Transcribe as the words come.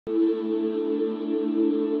Hey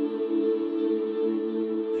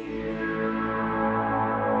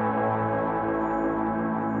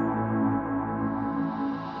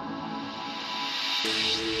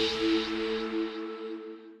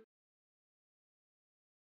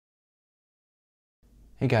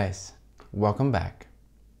guys, welcome back.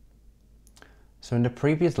 So in the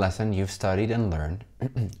previous lesson, you've studied and learned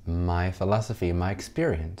my philosophy, my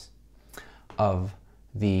experience of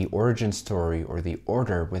the origin story, or the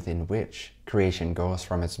order within which creation goes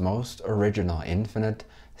from its most original, infinite,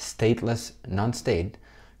 stateless, non-state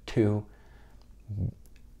to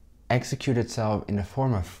execute itself in the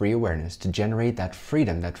form of free awareness, to generate that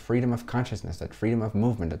freedom of consciousness, that freedom of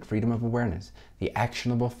movement, that freedom of awareness, the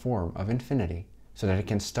actionable form of infinity, so that it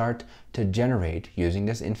can start to generate, using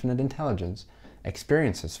this infinite intelligence,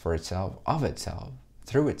 experiences for itself, of itself,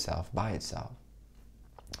 through itself, by itself,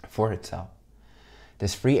 for itself.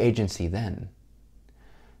 This free agency then,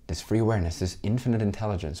 this free awareness, this infinite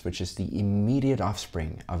intelligence, which is the immediate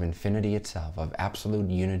offspring of infinity itself, of absolute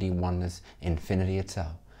unity, oneness, infinity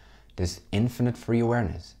itself, this infinite free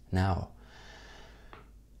awareness now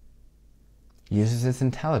uses its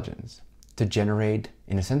intelligence to generate,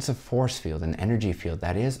 in a sense, of force field, an energy field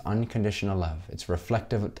that is unconditional love. It's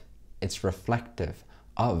reflective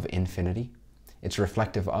of infinity. It's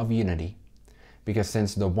reflective of unity, because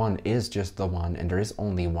since the one is just the one, and there is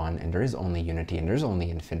only one, and there is only unity, and there's only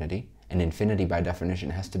infinity, and infinity by definition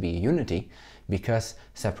has to be unity, because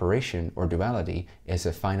separation or duality is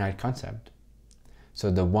a finite concept. So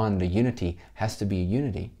the one, the unity, has to be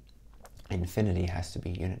unity. Infinity has to be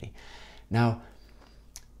unity. Now,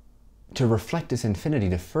 to reflect this infinity,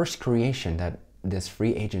 the first creation that this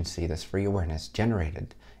free agency, this free awareness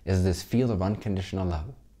generated is this field of unconditional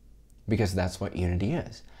love, because that's what unity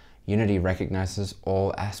is. Unity recognizes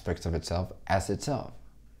all aspects of itself as itself,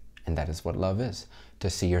 and that is what love is, to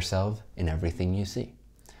see yourself in everything you see.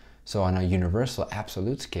 So on a universal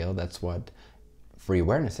absolute scale, that's what free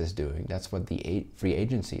awareness is doing. That's what the free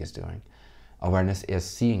agency is doing. Awareness is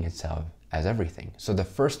seeing itself as everything. So the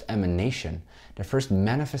first emanation, the first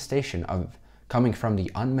manifestation of coming from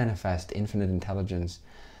the unmanifest infinite intelligence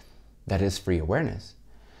that is free awareness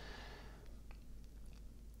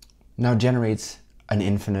now generates an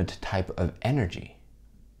infinite type of energy,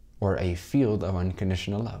 or a field of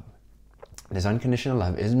unconditional love. This unconditional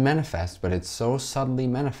love is manifest, but it's so subtly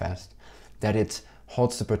manifest that it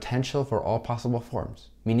holds the potential for all possible forms,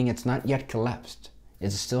 meaning it's not yet collapsed.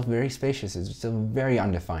 It's still very spacious, it's still very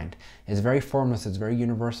undefined. It's very formless, it's very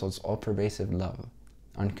universal, it's all-pervasive love,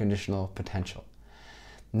 unconditional potential.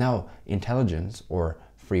 Now, intelligence, or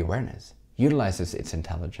free awareness, utilizes its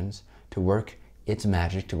intelligence to work its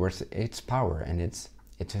magic, towards its power and its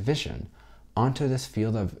vision onto this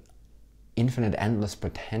field of infinite, endless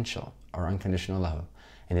potential, or unconditional love.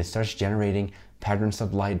 And it starts generating patterns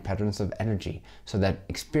of light, patterns of energy, so that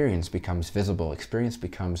experience becomes visible, experience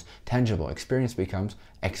becomes tangible, experience becomes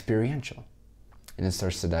experiential. And it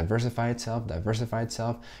starts to diversify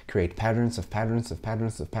itself, create patterns of patterns of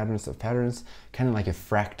patterns of patterns of patterns, kind of like a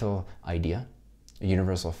fractal idea, a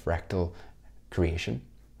universal fractal creation.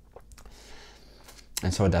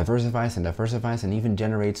 And so it diversifies and diversifies, and even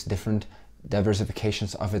generates different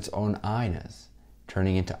diversifications of its own I-ness,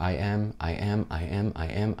 turning into I am, I am, I am, I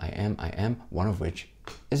am, I am, I am, one of which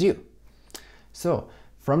is you. So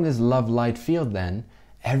from this love-light field then,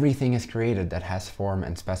 everything is created that has form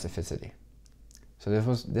and specificity. So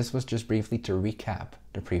this was just briefly to recap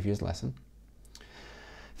the previous lesson.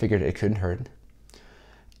 Figured it couldn't hurt.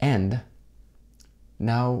 And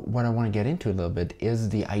now what I want to get into a little bit is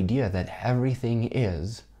the idea that everything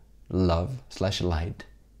is love/light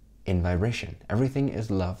in vibration. Everything is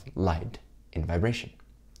love, light in vibration.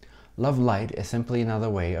 Love light is simply another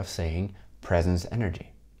way of saying presence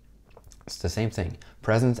energy. It's the same thing.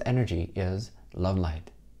 Presence energy is love light.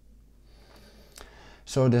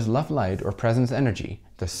 So this love light, or presence energy,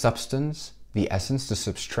 the substance, the essence, the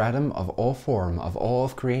substratum of all form, of all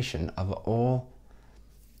of creation, of all,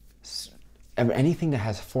 anything that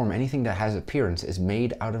has form, anything that has appearance, is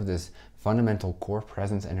made out of this fundamental core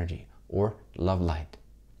presence energy, or love light.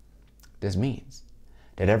 This means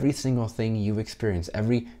that every single thing you experience,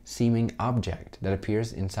 every seeming object that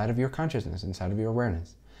appears inside of your consciousness, inside of your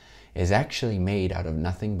awareness, is actually made out of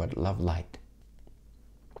nothing but love light.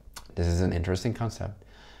 This is an interesting concept,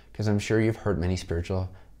 because I'm sure you've heard many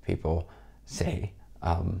spiritual people say,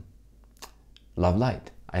 love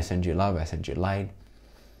light. I send you love, I send you light.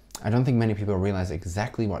 I don't think many people realize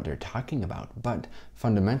exactly what they're talking about, but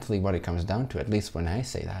fundamentally what it comes down to, at least when I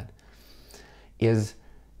say that, is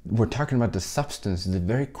we're talking about the substance, the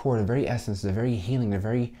very core, the very essence, the very healing, the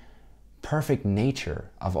very perfect nature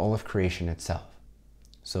of all of creation itself.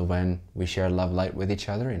 So when we share love light with each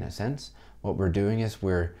other, in a sense, what we're doing is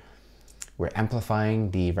we're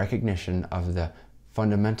amplifying the recognition of the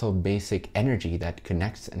fundamental basic energy that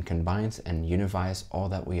connects and combines and unifies all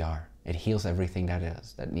that we are. It heals everything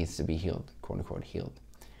that needs to be healed, quote unquote healed.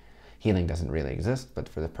 Healing doesn't really exist, but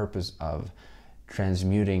for the purpose of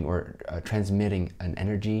transmuting or transmitting an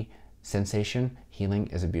energy sensation, healing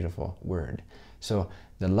is a beautiful word. So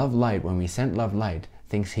the love light, when we send love light,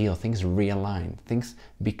 things heal, things realign, things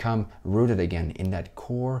become rooted again in that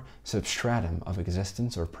core substratum of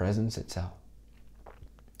existence or presence itself.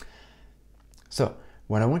 So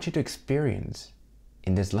what I want you to experience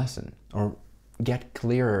in this lesson, or get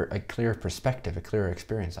a clearer perspective, a clearer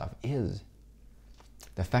experience of, is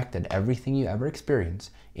the fact that everything you ever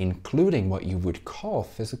experience, including what you would call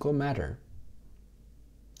physical matter,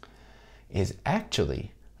 is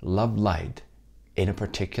actually love light in a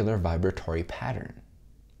particular vibratory pattern.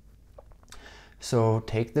 So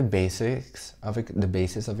take the basis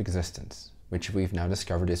of existence, which we've now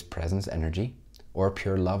discovered is presence energy or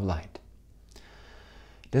pure love light.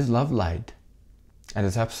 This love light, at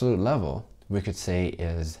its absolute level, we could say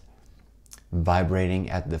is vibrating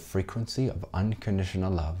at the frequency of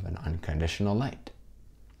unconditional love and unconditional light.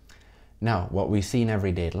 Now, what we see in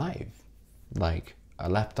everyday life, like a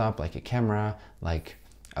laptop, like a camera, like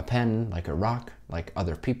a pen, like a rock, like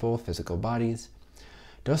other people, physical bodies,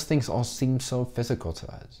 those things all seem so physical to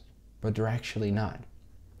us, but they're actually not.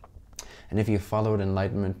 And if you followed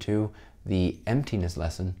Enlightenment to the emptiness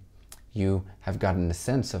lesson, you have gotten a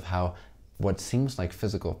sense of how what seems like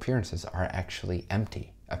physical appearances are actually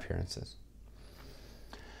empty appearances.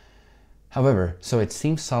 However, so it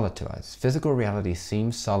seems solid to us. Physical reality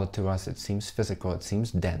seems solid to us. It seems physical. It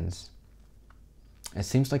seems dense. It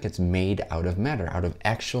seems like it's made out of matter, out of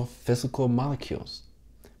actual physical molecules.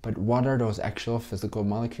 But what are those actual physical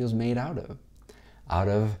molecules made out of? Out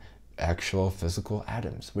of actual physical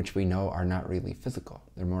atoms, which we know are not really physical.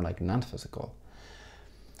 They're more like non-physical.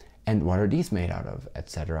 And what are these made out of?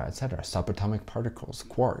 Etc., etc. Subatomic particles,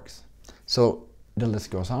 quarks. So the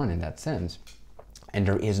list goes on in that sense. And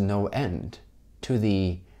there is no end to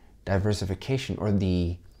the diversification or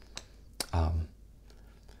the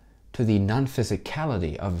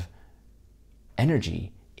non-physicality of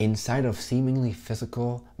energy inside of seemingly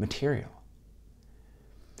physical material.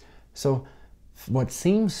 So what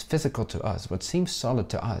seems physical to us, what seems solid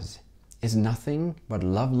to us, is nothing but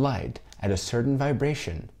love light at a certain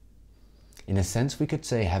vibration. In a sense, we could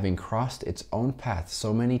say, having crossed its own path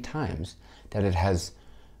so many times that it has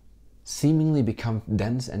seemingly become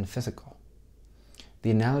dense and physical. The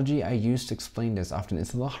analogy I use to explain this often,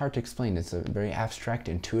 it's a little hard to explain. It's a very abstract,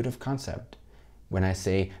 intuitive concept. When I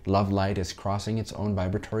say love light is crossing its own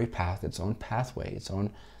vibratory path, its own pathway, its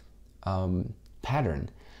own pattern,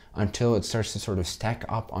 until it starts to sort of stack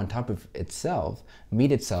up on top of itself,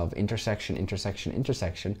 meet itself, intersection, intersection,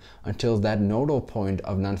 intersection, until that nodal point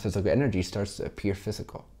of non-physical energy starts to appear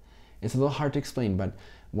physical. It's a little hard to explain, but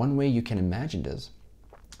one way you can imagine this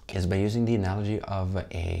is by using the analogy of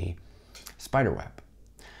a spider web.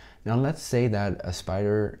 Now let's say that a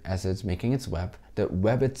spider, as it's making its web, the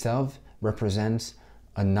web itself represents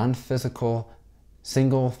a non-physical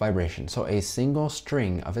single vibration. So a single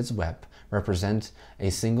string of its web represents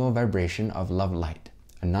a single vibration of love light,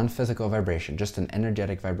 a non-physical vibration, just an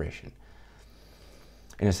energetic vibration.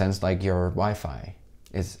 In a sense, like your Wi-Fi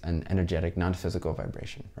is an energetic, non-physical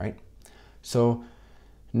vibration, right? So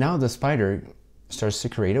now the spider starts to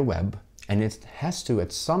create a web, and it has to,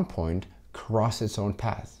 at some point, cross its own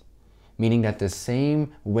path. Meaning that the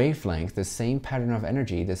same wavelength, the same pattern of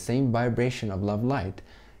energy, the same vibration of love light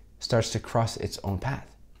starts to cross its own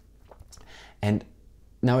path. And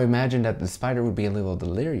now imagine that the spider would be a little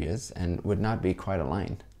delirious and would not be quite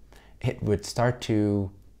aligned. It would start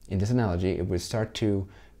to, in this analogy, it would start to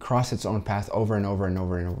cross its own path over and over and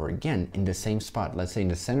over and over again in the same spot. Let's say in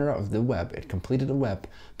the center of the web, it completed the web,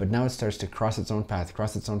 but now it starts to cross its own path,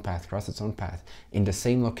 cross its own path, cross its own path in the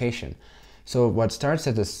same location. So what starts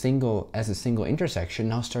as a single intersection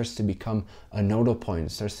now starts to become a nodal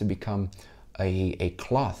point, starts to become a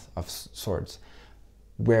cloth of sorts,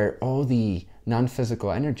 where all the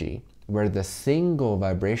non-physical energy, where the single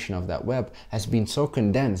vibration of that web has been so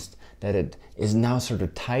condensed that it is now sort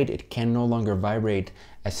of tight. It can no longer vibrate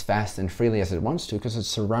as fast and freely as it wants to because it's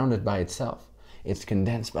surrounded by itself. It's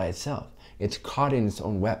condensed by itself. It's caught in its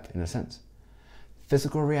own web, in a sense.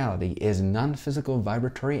 Physical reality is non-physical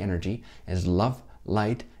vibratory energy, is love,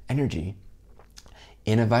 light, energy,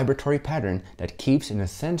 in a vibratory pattern that keeps, in a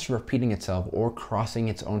sense, repeating itself or crossing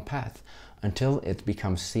its own path until it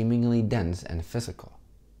becomes seemingly dense and physical.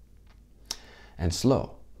 and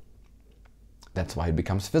slow. That's why it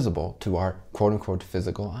becomes visible to our quote-unquote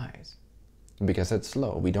physical eyes. Because it's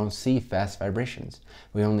slow. We don't see fast vibrations.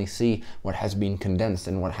 We only see what has been condensed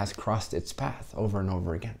and what has crossed its path over and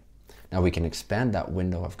over again. Now we can expand that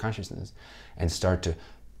window of consciousness and start to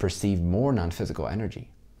perceive more non-physical energy.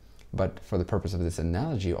 But for the purpose of this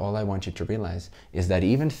analogy, all I want you to realize is that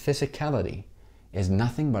even physicality is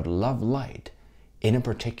nothing but love light in a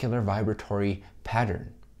particular vibratory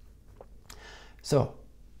pattern. So,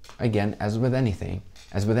 again, as with anything,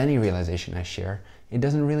 as with any realization I share, it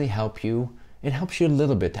doesn't really help you. It helps you a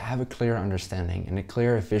little bit to have a clear understanding and a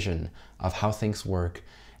clear vision of how things work,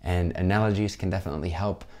 and analogies can definitely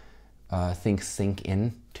help things sink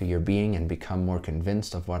in to your being and become more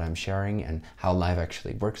convinced of what I'm sharing and how life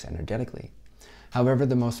actually works energetically. However,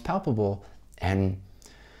 the most palpable and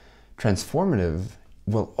transformative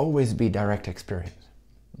will always be direct experience.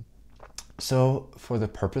 So for the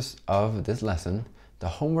purpose of this lesson, the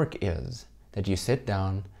homework is that you sit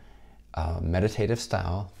down meditative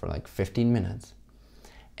style for like 15 minutes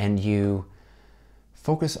and you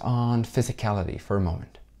focus on physicality for a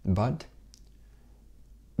moment. But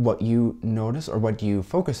what you notice or what you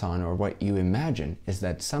focus on or what you imagine is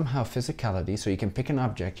that somehow physicality, so you can pick an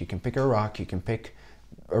object, you can pick a rock, you can pick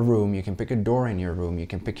a room, you can pick a door in your room, you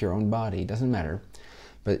can pick your own body, it doesn't matter.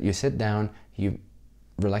 But you sit down, you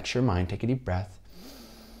relax your mind, take a deep breath,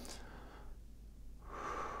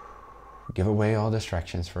 give away all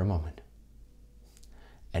distractions for a moment.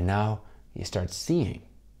 And now you start seeing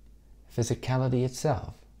physicality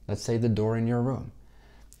itself, let's say the door in your room,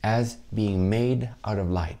 as being made out of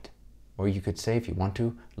light. Or you could say, if you want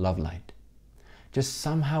to, love light. Just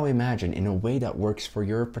somehow imagine in a way that works for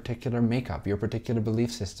your particular makeup, your particular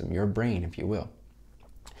belief system, your brain, if you will.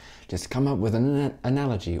 Just come up with an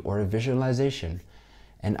analogy or a visualization.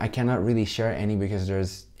 And I cannot really share any because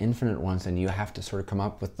there's infinite ones and you have to sort of come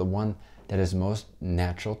up with the one that is most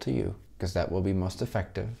natural to you, because that will be most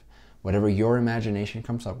effective. Whatever your imagination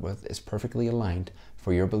comes up with is perfectly aligned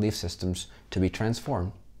for your belief systems to be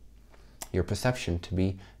transformed, your perception to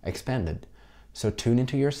be expanded. So tune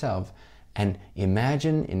into yourself and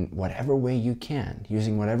imagine in whatever way you can,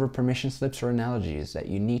 using whatever permission slips or analogies that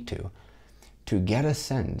you need to get a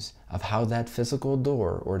sense of how that physical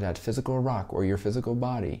door or that physical rock or your physical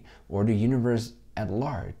body or the universe at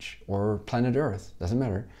large or planet Earth, doesn't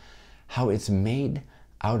matter, how it's made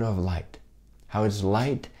out of light, how it's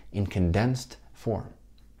light in condensed form.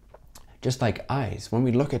 Just like eyes, when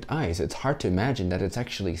we look at eyes, it's hard to imagine that it's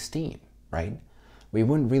actually steam, right? We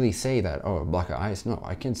wouldn't really say that, oh, a block of ice. No,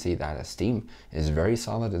 I can see that as steam is very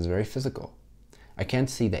solid, it's very physical. I can't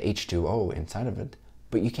see the H2O inside of it,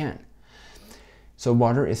 but you can. So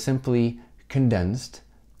water is simply condensed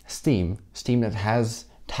steam that has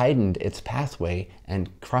tightened its pathway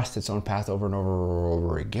and crossed its own path over and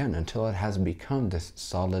over again until it has become this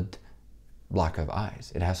solid block of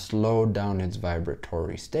ice. It has slowed down its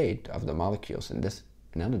vibratory state of the molecules in this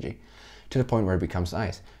analogy to the point where it becomes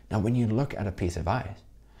ice. Now, when you look at a piece of ice,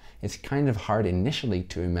 it's kind of hard initially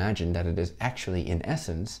to imagine that it is actually, in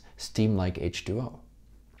essence, steam like H2O.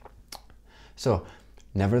 So,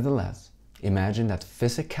 nevertheless, imagine that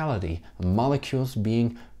physicality, molecules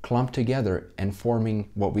being clumped together and forming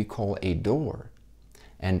what we call a door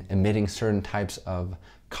and emitting certain types of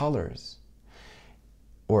colors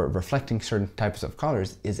or reflecting certain types of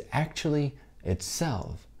colors is actually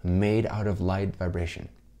itself made out of light vibration.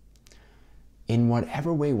 In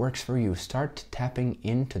whatever way works for you, start tapping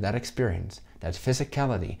into that experience, that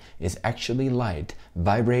physicality is actually light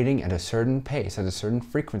vibrating at a certain pace, at a certain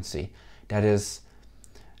frequency that is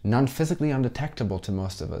non-physically undetectable to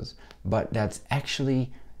most of us, but that's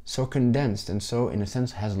actually so condensed and so, in a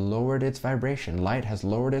sense, has lowered its vibration. Light has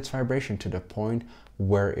lowered its vibration to the point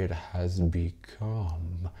where it has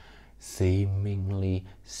become seemingly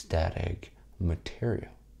static material.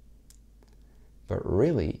 But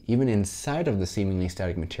really, even inside of the seemingly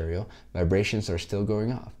static material, vibrations are still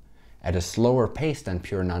going off at a slower pace than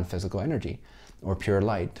pure non-physical energy or pure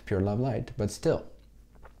light, pure love light, but still.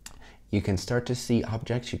 You can start to see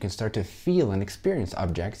objects, you can start to feel and experience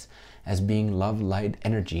objects as being love light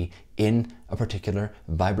energy in a particular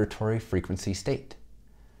vibratory frequency state.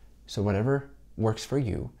 So whatever works for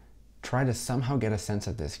you, try to somehow get a sense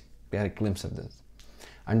of this, get a glimpse of this.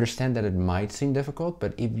 Understand that it might seem difficult,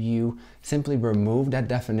 but if you simply remove that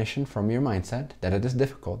definition from your mindset, that it is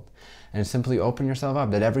difficult, and simply open yourself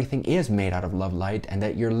up, that everything is made out of love light, and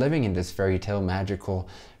that you're living in this fairy tale magical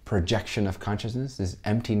projection of consciousness, this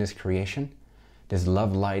emptiness creation, this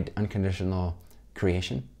love light unconditional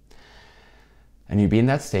creation, and you be in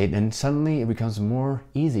that state, and suddenly it becomes more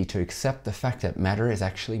easy to accept the fact that matter is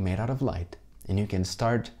actually made out of light, And you can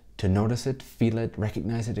start to notice it, feel it,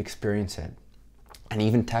 recognize it, experience it, and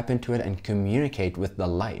even tap into it and communicate with the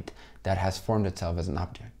light that has formed itself as an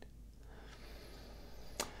object.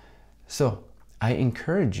 So I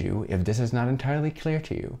encourage you, if this is not entirely clear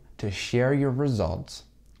to you, to share your results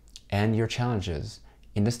and your challenges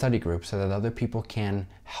in the study group so that other people can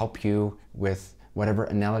help you with whatever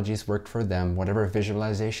analogies worked for them, whatever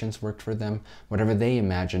visualizations worked for them, whatever they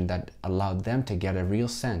imagined that allowed them to get a real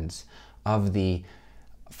sense of the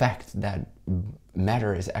fact that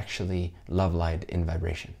matter is actually love light in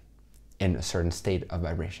vibration, in a certain state of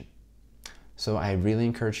vibration. So I really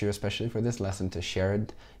encourage you, especially for this lesson, to share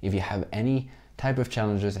it. If you have any type of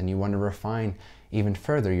challenges and you want to refine even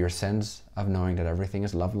further your sense of knowing that everything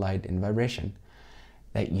is love light in vibration,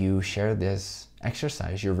 that you share this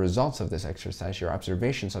exercise, your results of this exercise, your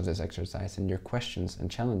observations of this exercise, and your questions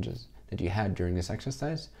and challenges that you had during this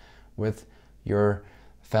exercise with your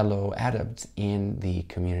fellow adepts in the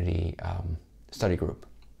community study group.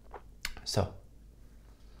 So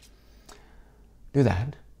do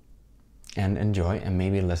that and enjoy, and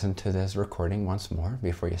maybe listen to this recording once more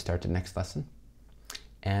before you start the next lesson,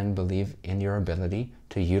 and believe in your ability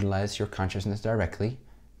to utilize your consciousness directly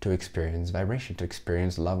to experience vibration, to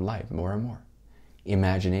experience love light more and more.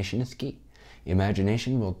 Imagination is key.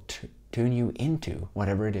 Imagination will tune you into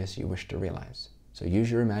whatever it is you wish to realize. So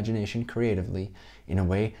use your imagination creatively in a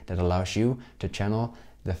way that allows you to channel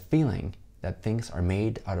the feeling that things are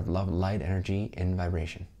made out of love light energy in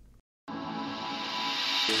vibration.